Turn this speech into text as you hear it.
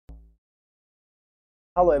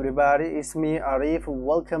Hello everybody, it's me Arif.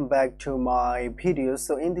 Welcome back to my video.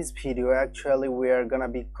 So in this video actually we are gonna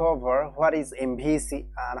be cover what is MVC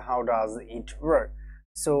and how does it work.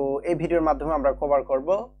 So এই ভিডিওর মাধ্যমে আমরা cover করব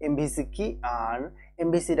MVC কি আর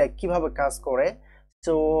MVC টা কিভাবে কাজ করে।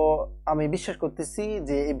 সো আমি বিশ্বাস করতেছি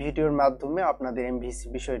যে এই ভিডিওর মাধ্যমে আপনাদের MVC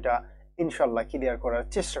বিষয়টা ইনশাআল্লাহ ক্লিয়ার করার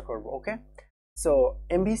চেষ্টা করব। ওকে, সো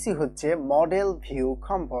MVC হচ্ছে মডেল ভিউ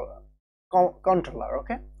কন্ট্রোলার।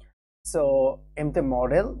 ওকে, সো এমতে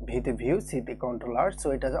মডেল, ভিতে ভিউ, সিতে কন্ট্রোলার। সো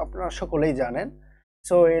এটা আপনারা সকলেই জানেন।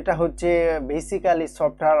 সো এটা হচ্ছে বেসিক্যালি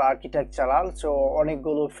সফটওয়্যার আর্কিটেকচারাল। সো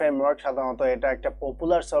অনেকগুলো ফ্রেমওয়ার্ক, সাধারণত এটা একটা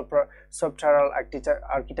popular software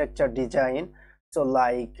architecture design. So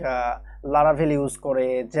like laravel use করে,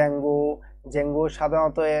 জ্যাঙ্গো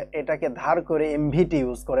সাধারণত এটাকে ধার করে এমভিটি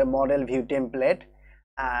ইউজ করে, মডেল ভিউ টেমপ্লেট।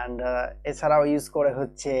 অ্যান্ড এছাড়াও ইউজ করে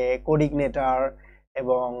হচ্ছে কোডিগনেটর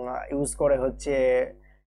এবং ইউজ করে হচ্ছে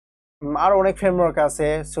আর অনেক ফ্রেমওয়ার্ক আছে।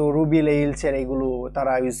 সো রুবি রেইলস এর এগুলো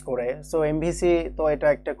তারা ইউজ করে। সো এমভিসি তো এটা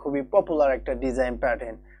একটা খুবই পপুলার একটা ডিজাইন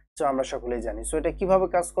প্যাটার্ন, সো আমরা সকলেই জানি। সো এটা কিভাবে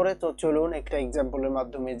কাজ করে তো চলুন একটা এক্সাম্পলের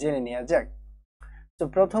মাধ্যমে জেনে নেওয়া যাক। তো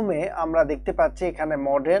প্রথমে আমরা দেখতে পাচ্ছি এখানে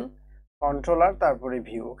মডেল, কন্ট্রোলার, তারপরে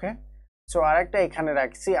ভিউ। ওকে, সো আরেকটা এখানে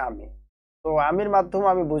রাখছি আমি। তো আমির মাধ্যমে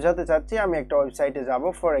আমি বোঝাতে চাচ্ছি আমি একটা ওয়েবসাইটে যাব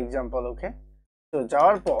ফর এক্সাম্পল। ওকে, তো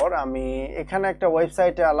যাওয়ার পর আমি এখানে একটা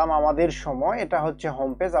ওয়েবসাইটে এলাম আমাদের সময়। এটা হচ্ছে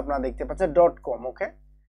হোম পেজ, আপনারা দেখতে পাচ্ছেন .com। ওকে,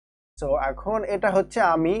 তো এখন এটা হচ্ছে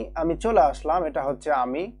আমি চলে আসলাম, এটা হচ্ছে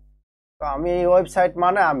আমি। তো আমি এই ওয়েবসাইট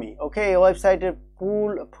মানে আমি। ওকে, এই ওয়েবসাইটের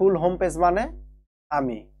ফুল হোম পেজ মানে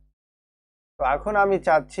আমি। তো এখন আমি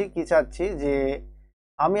চাচ্ছি যে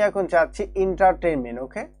আমি এখন চাচ্ছি এন্টারটেইনমেন্ট।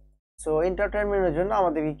 ওকে, সো এন্টারটেইনমেন্টের জন্য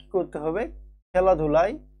আমাদেরকে কি করতে হবে?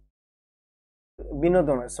 খেলাধুলায়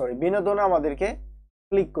বিনোদনে আমাদেরকে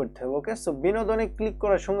ক্লিক করতে হবে। ওকে, সো বিনোদনে ক্লিক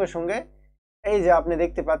করার সঙ্গে সঙ্গে এই যে আপনি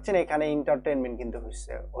দেখতে পাচ্ছেন এখানে এন্টারটেইনমেন্ট কিন্তু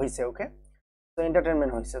হয়েছে। ওকে, তো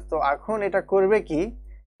এন্টারটেইনমেন্ট হয়েছে। তো এখন এটা করবে কি,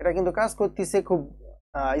 এটা কিন্তু কাজ করতেছে খুব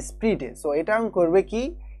স্পিডে। সো এটা করবে কি,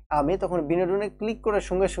 আমি তখন বিনোদনে ক্লিক করার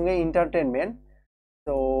সঙ্গে সঙ্গে এন্টারটেইনমেন্ট,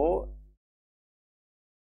 তো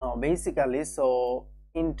বেসিক্যালি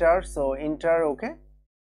ইন্টার। ওকে,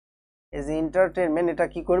 এই যে এন্টারটেইনমেন্ট এটা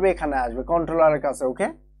কি করবে, এখানে আসবে কন্ট্রোলারের কাছে। ওকে,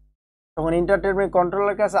 তখন এন্টারটেইনমেন্ট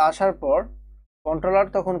কন্ট্রোলারের কাছে আসার পর কন্ট্রোলার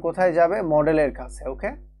তখন কোথায় যাবে? মডেলের কাছে। ওকে,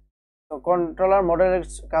 তো কন্ট্রোলার মডেলের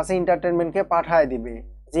কাছে এন্টারটেইনমেন্টকে পাঠায় দিবে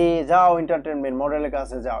যে যাও এন্টারটেইনমেন্ট মডেলের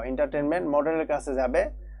কাছে যাও। এন্টারটেইনমেন্ট মডেলের কাছে যাবে,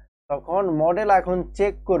 তখন মডেল এখন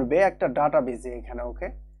চেক করবে একটা ডাটাবেজে এখানে। ওকে,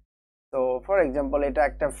 তো ফর এক্সাম্পল এটা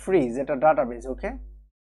একটা ফ্রিজ, এটা ডাটাবেজ। ওকে,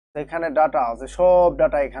 তো এখানে ডাটা আছে, সব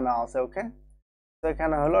ডাটা এখানে আছে। ওকে, তো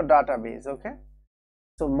এখানে হলো ডাটাবেজ। ওকে,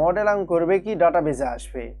 তো মডেল এখন করবে কি, ডাটাবেজে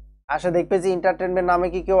আসে দেখবে যে এন্টারটেইনমেন্ট নামে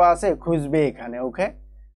কি কেউ আছে, খুঁজবে এখানে। ওকে,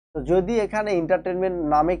 তো যদি এখানে এন্টারটেইনমেন্ট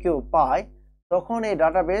নামে কেউ পায় তখন এই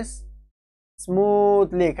ডাটাবেস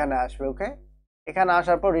স্মুথলি এখানে আসবে। ওকে, এখানে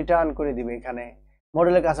আসার পর রিটার্ন করে দিবে, এখানে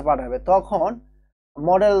মডেলের কাছে পাঠাবে। তখন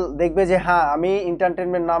মডেল দেখবে যে হ্যাঁ আমি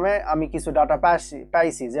এন্টারটেইনমেন্ট নামে আমি কিছু ডাটা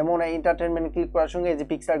পাইছি। যেমন এই এন্টারটেইনমেন্ট ক্লিক করার সঙ্গে এই যে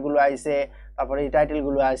পিকচারগুলো আইছে, তারপরে এই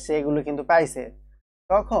টাইটেলগুলো আসছে, এগুলো কিন্তু পাইছে।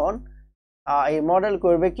 তখন এই মডেল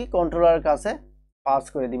করবে কি, কন্ট্রোলারের কাছে পাস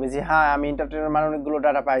করে দিবে যে হ্যাঁ আমি এন্টারটেইনমেন্ট মানে অনেকগুলো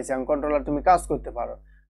ডাটা পাইছি, আমি কন্ট্রোলার তুমি কাজ করতে পারো।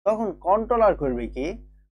 তখন কন্ট্রোলার করবে কি,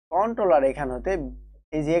 কন্ট্রোলার এখান হতে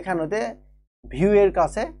এই যে এখান হতে ভিউ এর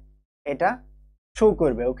কাছে এটা শো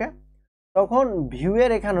করবে। ওকে, তখন ভিউ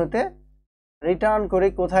এর এখান হতে রিটার্ন করে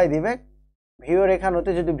কোথায় দিবে? ভিউ এর এখান হতে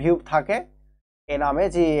যদি ভিউ থাকে এ নামে,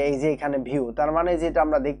 যে এই যে এখানে ভিউ, তার মানে যেটা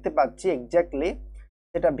আমরা দেখতে পাচ্ছি এক্স্যাক্টলি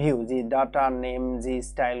সেটা ভিউ, যে ডাটা নেম যে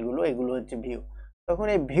স্টাইলগুলো এগুলো হচ্ছে ভিউ। তখন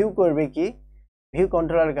এই ভিউ করবে কি, ভিউ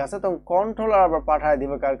কন্ট্রোলারের কাছে, তখন কন্ট্রোলার আবার পাঠায়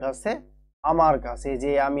দিবে কার কাছে? আমার কাছে।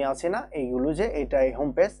 যে আমি আছি না এইগুলো, যে এটাই হোম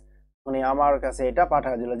পেজ, মানে আমার কাছে এটা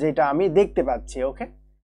পাঠিয়ে দিল যেটা আমি দেখতে পাচ্ছি। ওকে,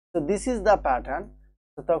 তো দিস ইজ দ্য প্যাটার্ন।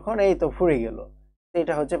 তো তখন এই তো ফুরে গেল,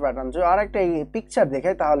 এটা হচ্ছে প্যাটার্ন। তো আরেকটা পিকচার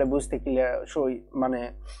দেখে তাহলে বুঝতে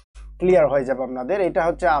ক্লিয়ার হয়ে যাবে আপনাদের। এটা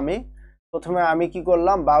হচ্ছে আমি প্রথমে আমি কি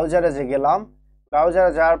করলাম, ব্রাউজারে যে গেলাম,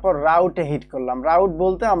 ব্রাউজারে যাওয়ার পর রাউটে হিট করলাম। রাউট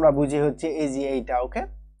বলতে আমরা বুঝি হচ্ছে এই যে এইটা। ওকে,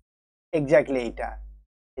 এক্স্যাক্টলি এইটা,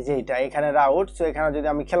 এই যে এইটা এখানে রাউট। সো এখানে যদি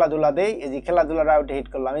আমি খেলাধুলা দেই, এই যে খেলাধুলা রাউটে হিট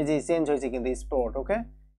করলাম, এই যে চেঞ্জ হয়েছে কিন্তু sport. Okay,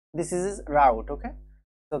 this is route. ওকে,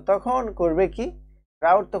 তো তখন করবে কি,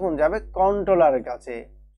 রাউট তখন যাবে কন্ট্রোলারের কাছে,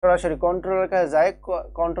 সরাসরি কন্ট্রোলারের কাছে যায়।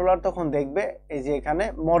 কন্ট্রোলার তখন দেখবে এই যে এখানে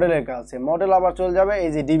মডেলের কাছে, মডেল আবার চলে যাবে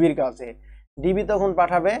এই যে ডিবির কাছে, ডিবি তখন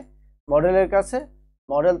পাঠাবে মডেলের কাছে,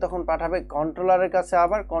 মডেল তখন পাঠাবে কন্ট্রোলারের কাছে,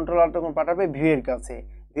 আবার কন্ট্রোলার তখন পাঠাবে ভিউ এর কাছে।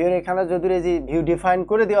 ভিউ এর এখানে যদি এই যে ভিউ ডিফাইন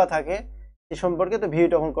করে দেওয়া থাকে এই সম্পর্কে, তো ভিউ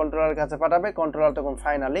তখন কন্ট্রোলারের কাছে পাঠাবে, কন্ট্রোলার তখন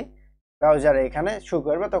ফাইনালি ব্রাউজারে এখানে শো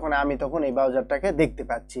করবে, তখন আমি তখন এই ব্রাউজারটাকে দেখতে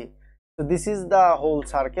পাচ্ছি। তো this is the whole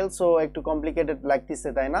circle. So একটু কমপ্লিকেটেড লাগতেছে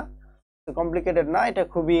তাই না? তো কমপ্লিকেটেড না, এটা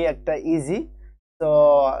খুবই একটা ইজি। তো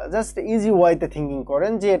জাস্ট ইজি ওয়াইতে থিঙ্কিং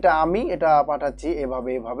করেন যে এটা আমি এটা পাঠাচ্ছি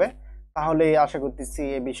এভাবে এভাবে, তাহলে আশা করতেছি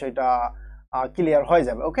এই বিষয়টা ক্লিয়ার হয়ে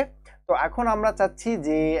যাবে। ওকে, তো এখন আমরা চাচ্ছি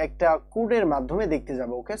যে একটা কোডের মাধ্যমে দেখতে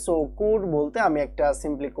যাব। ওকে, সো কোড বলতে আমি একটা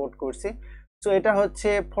সিম্পলি কোড করছি। সো এটা হচ্ছে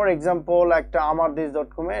ফর এক্সাম্পল একটা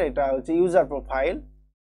আমারদেশ.com এর এটা হচ্ছে ইউজার প্রোফাইল।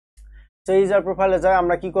 তো ইউজার প্রোফাইলে যাই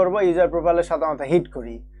আমরা কি করব, ইউজার প্রোফাইলে সাধারণত হিট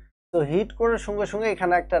করি। তো হিট করার সঙ্গে সঙ্গে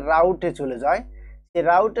এখানে একটা রাউটে চলে যায়। এই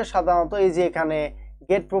রাউটে সাধারণত এই যে এখানে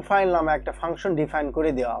গেট প্রোফাইল নামে একটা ফাংশন ডিফাইন করে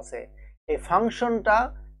দেওয়া আছে। এই ফাংশনটা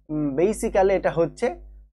বেসিক্যালি এটা হচ্ছে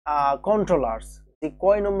কন্ট্রোলার্স, যে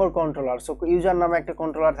কয় নম্বর কন্ট্রোলার। সো ইউজার নামে একটা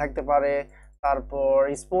কন্ট্রোলার থাকতে পারে, তারপর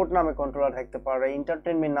স্পোর্ট নামে কন্ট্রোলার থাকতে পারে,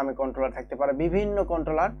 এন্টারটেনমেন্ট নামে কন্ট্রোলার থাকতে পারে, বিভিন্ন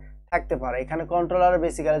কন্ট্রোলার থাকতে পারে। এখানে কন্ট্রোলার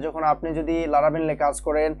বেসিক্যালি যখন আপনি যদি লারাভেলে কাজ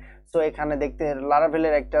করেন, সো এখানে দেখতে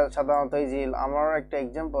লারাভেলের একটা সাধারণত এই যে আমার একটা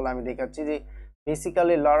এক্সাম্পল আমি দেখাচ্ছি যে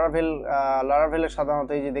বেসিক্যালি লারাভেলের সাধারণত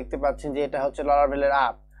এই যে দেখতে পাচ্ছেন যে এটা হচ্ছে লারাভেলের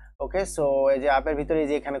অ্যাপ। ওকে, সো এই যে অ্যাপের ভিতরে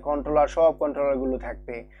যে এখানে কন্ট্রোলার সব কন্ট্রোলারগুলো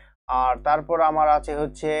থাকবে। আর তারপর আমার আছে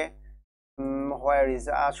হচ্ছে হোয়ার ইজ,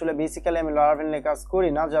 আসলে বেসিক্যালি আমি লারাভেল নিয়ে কাজ করি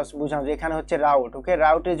না, জাস্ট বুঝাম যে এখানে হচ্ছে রাউট। ওকে,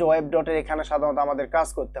 রাউটে যে ওয়েব ডটের এখানে সাধারণত আমাদের কাজ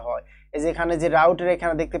করতে হয়। এই যে এখানে যে রাউটের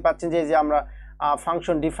এখানে দেখতে পাচ্ছেন যে আমরা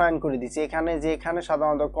ফাংশন ডিফাইন করে দিচ্ছি, এখানে যে এখানে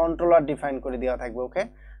সাধারণত কন্ট্রোলার ডিফাইন করে দেওয়া থাকবে। ওকে,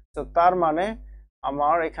 তো তার মানে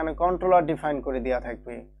আমার এখানে কন্ট্রোলার ডিফাইন করে দেওয়া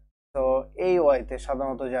থাকবে, তো এই ওয়েতে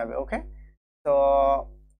সাধারণত যাবে। ওকে, তো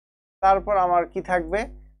তারপর আমার কি থাকবে,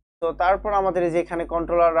 তো তারপর আমাদের এই যে এখানে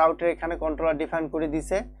কন্ট্রোলার রাউটের এখানে কন্ট্রোলার ডিফাইন করে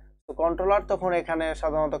দিছে। তো কন্ট্রোলার তখন এখানে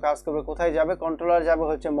সাধারণত কাজ করবে, কোথায় যাবে, কন্ট্রোলার যাবে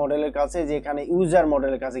হচ্ছে মডেলের কাছে, যে এখানে ইউজার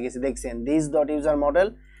মডেলের কাছে গেছে দেখছেন this dot user model.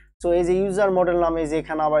 So এই যে ইউজার মডেল নামে যে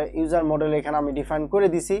এখানে আবার ইউজার মডেল এখানে আমি ডিফাইন করে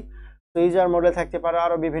দিছি। তো ইউজার মডেল থাকতে পারে,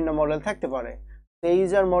 আরো বিভিন্ন মডেল থাকতে পারে। তো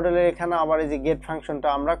ইউজার মডেলের এখানে আবার এই যে গেট ফাংশনটা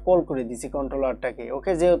আমরা কল করে দিছি কন্ট্রোলারটাকে।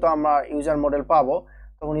 ওকে, যেহেতু আমরা ইউজার মডেল পাবো,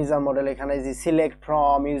 তখন ইউজার মডেল এখানে যে select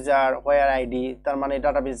from user where ID, তার মানে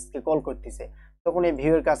ডাটাবেসকে কল করতেছে, তখন এই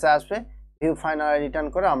ভিউয়ের কাছে আসবে, ভিউ ফাইনাল রিটার্ন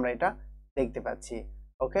করে আমরা এটা দেখতে পাচ্ছি।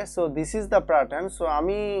 ওকে, so this is the pattern. So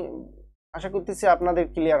আমি আশা করতেছি আপনাদের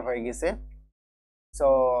ক্লিয়ার হয়ে গেছে। সো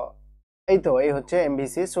এই হচ্ছে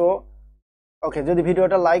এমভিসি। সো ওকে, যদি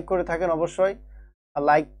ভিডিওটা লাইক করে থাকেন অবশ্যই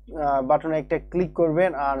লাইক বাটনে একটা ক্লিক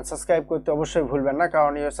করবেন, আর সাবস্ক্রাইব করতে অবশ্যই ভুলবেন না,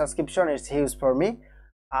 কারণ your subscription it's huge for me.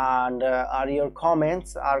 and R your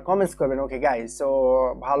comments করবেন। ওকে গাইজ, সো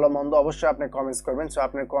ভালো মন্দ অবশ্যই আপনি কমেন্টস করবেন। সো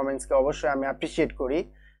আপনার কমেন্টসকে অবশ্যই আমি অ্যাপ্রিসিয়েট করি।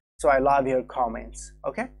 So I love your comments.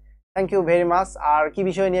 Okay, thank you very much. আর কি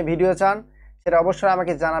বিষয় নিয়ে ভিডিও চান সেটা অবশ্যই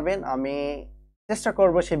আমাকে জানাবেন, আমি চেষ্টা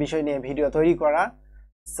করব সে বিষয় নিয়ে ভিডিও তৈরি করা।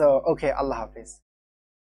 সো ওকে, আল্লাহ হাফিজ।